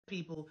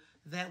people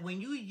that when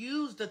you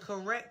use the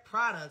correct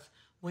products,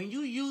 when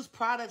you use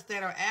products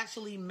that are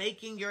actually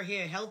making your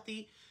hair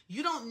healthy,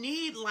 you don't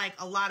need like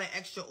a lot of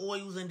extra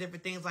oils and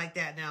different things like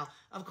that. Now,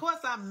 of course,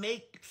 I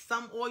make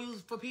some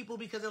oils for people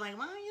because they're like,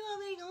 why you don't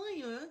make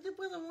oil? Just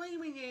put some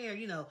oil in your hair,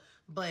 you know.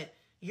 But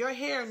your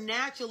hair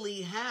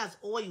naturally has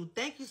oil.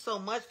 Thank you so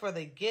much for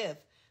the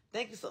gift.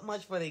 Thank you so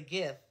much for the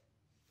gift.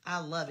 I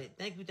love it.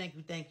 Thank you, thank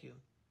you, thank you.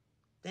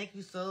 Thank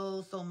you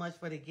so much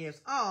for the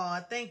gifts. Oh,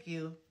 thank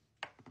you.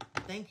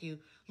 Thank you.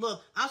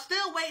 Look, I'm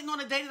still waiting on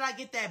the day that I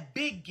get that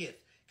big gift.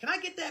 Can I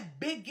get that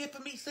big gift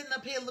for me sitting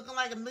up here looking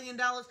like $1 million?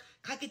 Can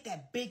I get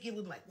that big gift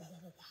with like, whoa, whoa,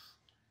 whoa, whoa.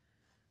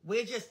 Where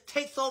it just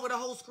takes over the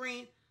whole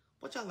screen?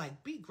 What y'all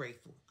like? Be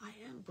grateful. I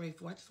am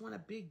grateful. I just want a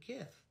big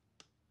gift.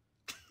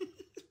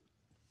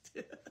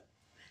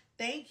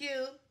 Thank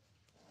you.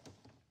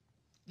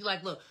 You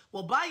like, look,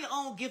 well, buy your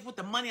own gift with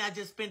the money I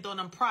just spent on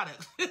them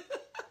products.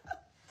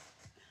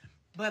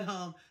 But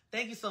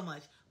thank you so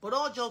much. But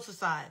all jokes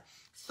aside,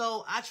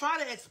 so I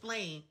try to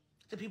explain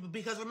to people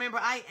because remember,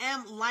 I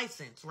am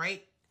licensed,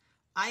 right?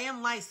 I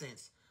am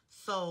licensed.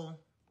 So,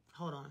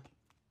 hold on.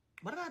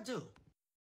 What did I do?